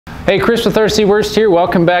Hey, Chris with Thirsty Wurst here.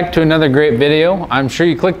 Welcome back to another great video. I'm sure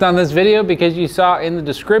you clicked on this video because you saw in the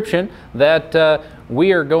description that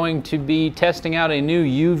we are going to be testing out a new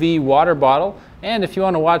UV water bottle. And if you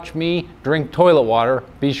want to watch me drink toilet water,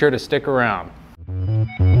 be sure to stick around.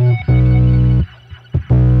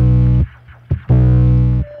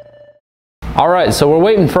 All right, so we're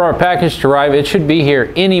waiting for our package to arrive. It should be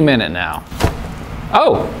here any minute now.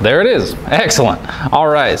 Oh, there it is. Excellent. All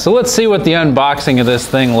right, so let's see what the unboxing of this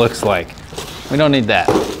thing looks like. We don't need that.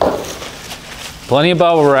 Plenty of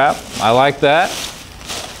bubble wrap. I like that.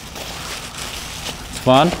 It's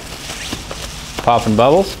fun. Popping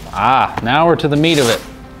bubbles. Ah, now we're to the meat of it.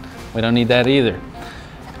 We don't need that either.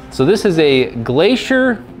 So this is a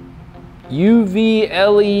Glacier UV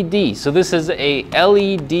LED. So this is a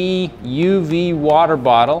LED UV water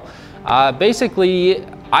bottle. Basically,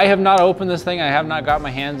 I have not opened this thing. I have not got my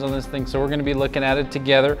hands on this thing, so we're going to be looking at it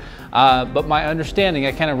together. But my understanding,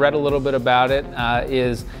 I kind of read a little bit about it,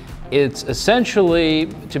 is it's essentially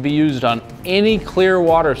to be used on any clear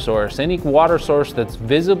water source, any water source that's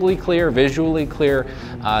visibly clear, visually clear,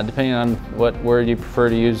 depending on what word you prefer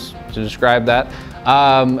to use to describe that.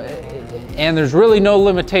 And there's really no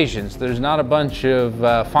limitations. There's not a bunch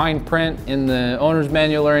of fine print in the owner's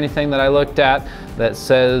manual or anything that I looked at that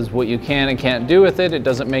says what you can and can't do with it. It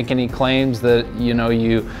doesn't make any claims that you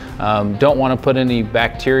don't want to put any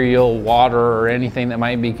bacterial water or anything that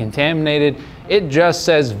might be contaminated. It just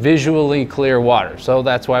says visually clear water. So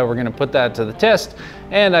that's why we're going to put that to the test.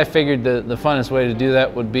 And I figured the funnest way to do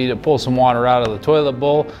that would be to pull some water out of the toilet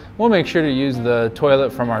bowl. We'll make sure to use the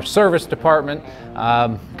toilet from our service department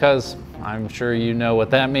because I'm sure you know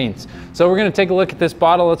what that means. So we're going to take a look at this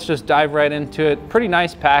bottle. Let's just dive right into it. Pretty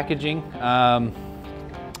nice packaging.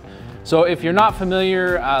 So if you're not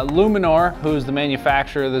familiar, LUMINOR, who's the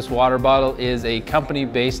manufacturer of this water bottle, is a company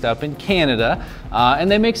based up in Canada, and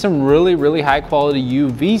they make some really high quality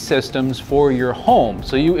UV systems for your home.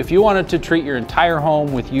 So if you wanted to treat your entire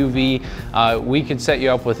home with UV, we could set you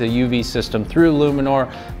up with a UV system through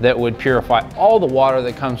LUMINOR that would purify all the water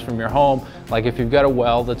that comes from your home. Like if you've got a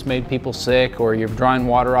well that's made people sick, or you're drawing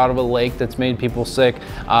water out of a lake that's made people sick,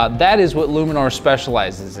 that is what LUMINOR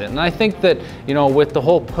specializes in. And I think that, with the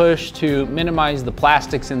whole push to minimize the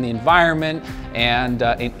plastics in the environment and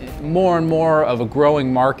more and more of a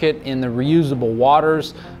growing market in the reusable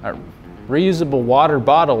water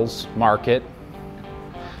bottles market,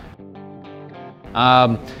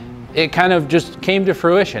 it kind of just came to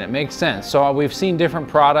fruition. It makes sense. So we've seen different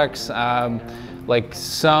products. Like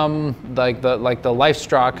the Life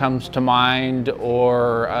Straw comes to mind,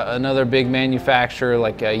 or another big manufacturer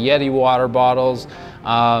like Yeti water bottles.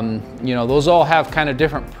 Those all have kind of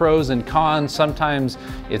different pros and cons. Sometimes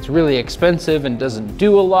it's really expensive and doesn't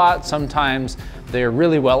do a lot. Sometimes they're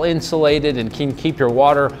really well insulated and can keep your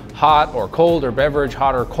water hot or cold, or beverage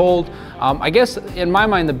hot or cold. I guess in my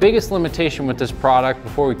mind, the biggest limitation with this product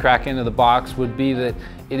before we crack into the box would be that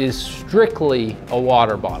it is strictly a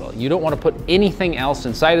water bottle. You don't want to put anything else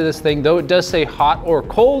inside of this thing, though it does say hot or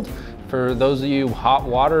cold for those of you hot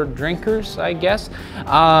water drinkers, I guess.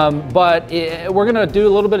 We're gonna do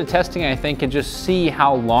a little bit of testing, I think, and just see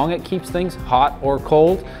how long it keeps things hot or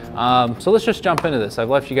cold. So let's just jump into this. I've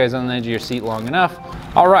left you guys on the edge of your seat long enough.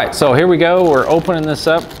 All right, so here we go. We're opening this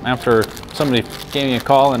up after somebody gave me a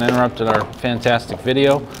call and interrupted our fantastic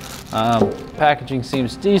video. Packaging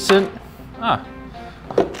seems decent.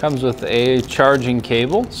 Comes with a charging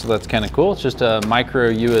cable, so that's kind of cool. It's just a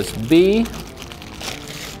micro USB.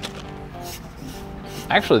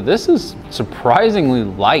 Actually, this is surprisingly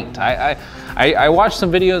light. I watched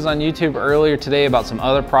some videos on YouTube earlier today about some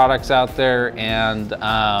other products out there, and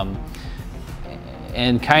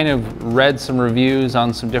kind of read some reviews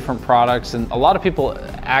on some different products, and a lot of people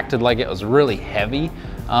acted like it was really heavy.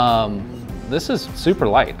 This is super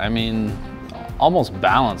light. I mean, almost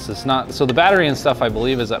balanced. It's not, so the battery and stuff I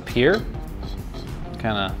believe is up here.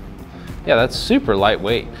 Kind of, yeah, that's super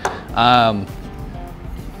lightweight. Yeah,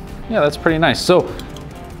 that's pretty nice. So,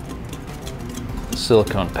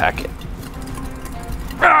 silicone packet.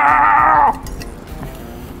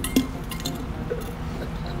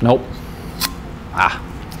 Nope.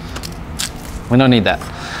 We don't need that.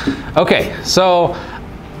 Okay, so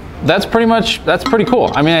that's pretty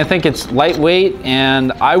cool. I mean, I think it's lightweight,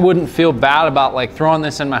 and I wouldn't feel bad about like throwing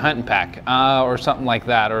this in my hunting pack or something like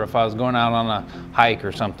that, or if I was going out on a hike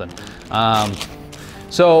or something.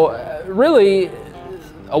 Really,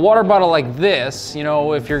 a water bottle like this,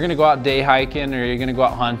 if you're gonna go out day hiking, or you're gonna go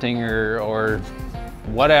out hunting, or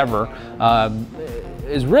whatever,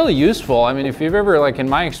 is really useful. I mean, if you've ever, like in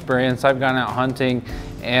my experience, I've gone out hunting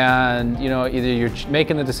and you know, either you're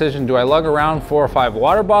making the decision, do I lug around 4 or 5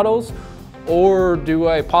 water bottles, or do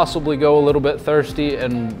I possibly go a little bit thirsty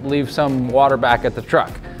and leave some water back at the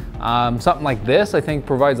truck? Something like this, I think,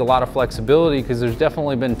 provides a lot of flexibility, because there's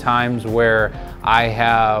definitely been times where I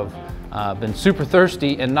have been super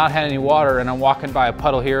thirsty and not had any water, and I'm walking by a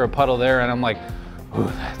puddle here, a puddle there, and I'm like,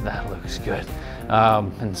 ooh, that looks good.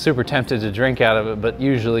 And super tempted to drink out of it, but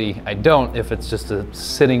usually I don't if it's just a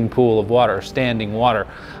sitting pool of water, or standing water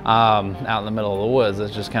out in the middle of the woods.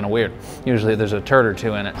 That's just kind of weird. Usually there's a turd or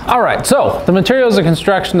two in it. All right, so the materials and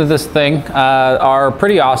construction of this thing are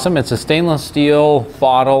pretty awesome. It's a stainless steel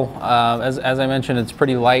bottle. As I mentioned, it's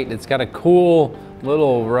pretty light. It's got a cool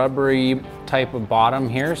little rubbery type of bottom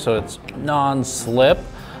here, so it's non-slip.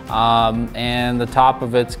 And the top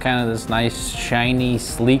of it's kind of this nice shiny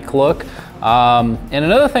sleek look. And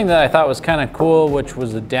another thing that I thought was kind of cool, which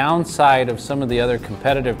was the downside of some of the other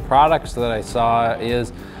competitive products that I saw,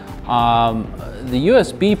 is the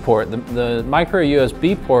USB port. The micro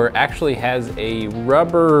USB port actually has a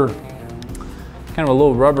rubber, kind of a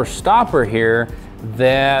little rubber stopper here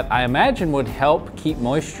that I imagine would help keep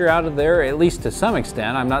moisture out of there, at least to some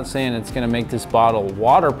extent. I'm not saying it's going to make this bottle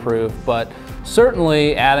waterproof, but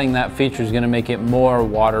certainly adding that feature is going to make it more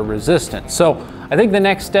water resistant. So I think the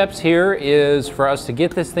next steps here is for us to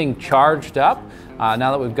get this thing charged up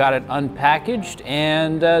now that we've got it unpackaged,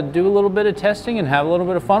 and do a little bit of testing and have a little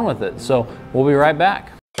bit of fun with it. So we'll be right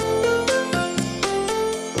back.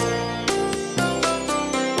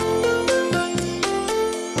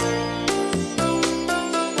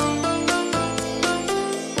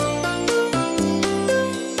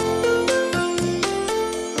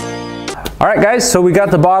 All right guys, so we got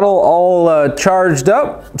the bottle all charged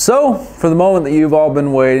up. So for the moment that you've all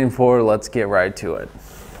been waiting for, let's get right to it.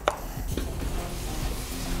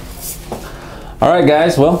 All right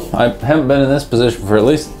guys, well, I haven't been in this position for at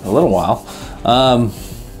least a little while.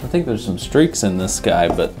 I think there's some streaks in this guy,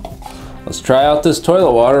 but let's try out this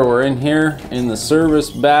toilet water. We're in here in the service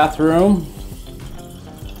bathroom.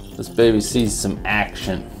 This baby sees some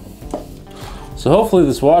action. So hopefully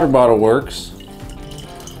this water bottle works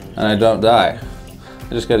and I don't die. I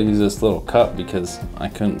just got to use this little cup because I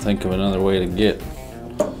couldn't think of another way to get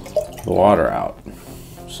the water out.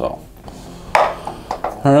 So,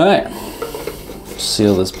 all right,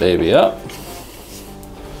 seal this baby up,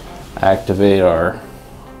 activate our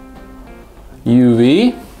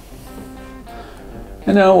UV,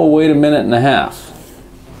 and now we'll wait a minute and a half.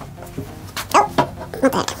 Oh,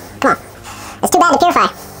 what the heck? Come on. It's too bad to purify.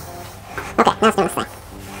 Okay, now it's doing this thing.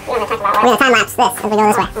 We're going to time lapse this as we go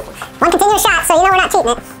this way. One continuous shot, so you know we're not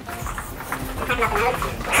cheating it.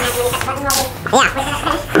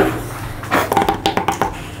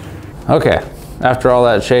 Yeah. Okay, after all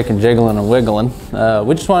that shaking, jiggling, and wiggling,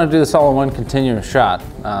 we just want to do this all in one continuous shot.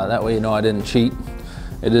 That way you know I didn't cheat.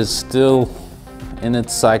 It is still in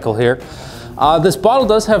its cycle here. This bottle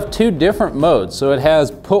does have 2 different modes. So it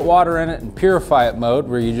has put water in it and purify it mode,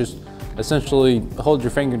 where you just essentially hold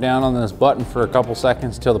your finger down on this button for a couple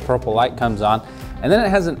seconds till the purple light comes on. And then it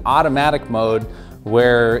has an automatic mode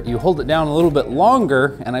where you hold it down a little bit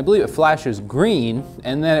longer, and I believe it flashes green,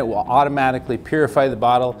 and then it will automatically purify the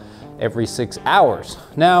bottle every 6 hours.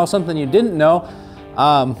 Now, something you didn't know,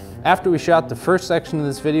 after we shot the first section of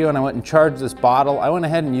this video and I went and charged this bottle, I went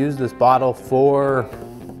ahead and used this bottle for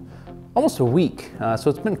almost a week.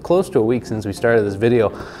 So it's been close to a week since we started this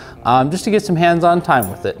video. Just to get some hands-on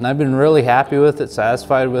time with it. And I've been really happy with it,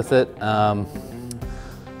 satisfied with it. I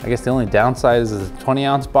guess the only downside is a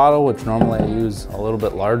 20-ounce bottle, which normally I use a little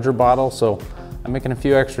bit larger bottle. So I'm making a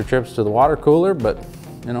few extra trips to the water cooler, but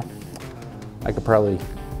you know, I could probably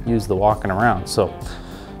use the walking around. So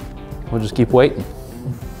we'll just keep waiting.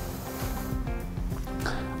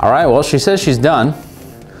 All right, well, she says she's done.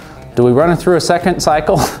 Do we run it through a second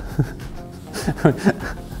cycle?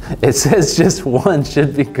 It says just one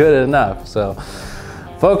should be good enough. So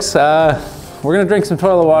folks, we're gonna drink some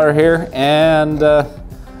toilet water here, and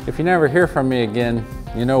if you never hear from me again,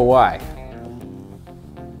 you know why.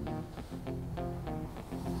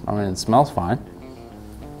 I mean, it smells fine.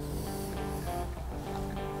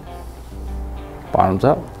 Bottoms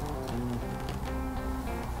up.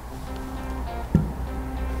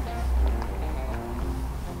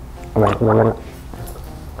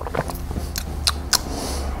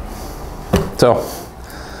 So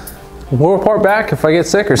we'll report back if I get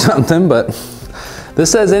sick or something, but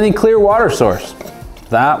this says any clear water source.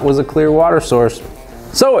 That was a clear water source.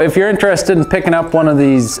 So if you're interested in picking up one of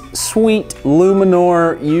these sweet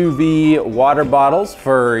LUMINOR UV water bottles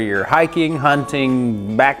for your hiking,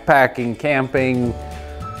 hunting, backpacking, camping,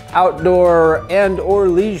 outdoor and or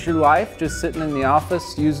leisure life, just sitting in the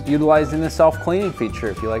office, utilizing the self-cleaning feature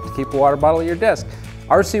if you like to keep a water bottle at your desk.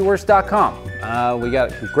 rcworks.com. We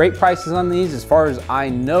got great prices on these. As far as I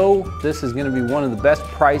know, this is going to be one of the best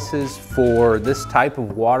prices for this type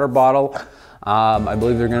of water bottle. I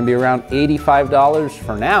believe they're going to be around $85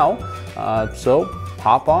 for now. So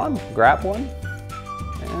hop on, grab one,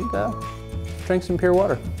 and drink some pure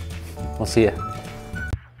water. We'll see you.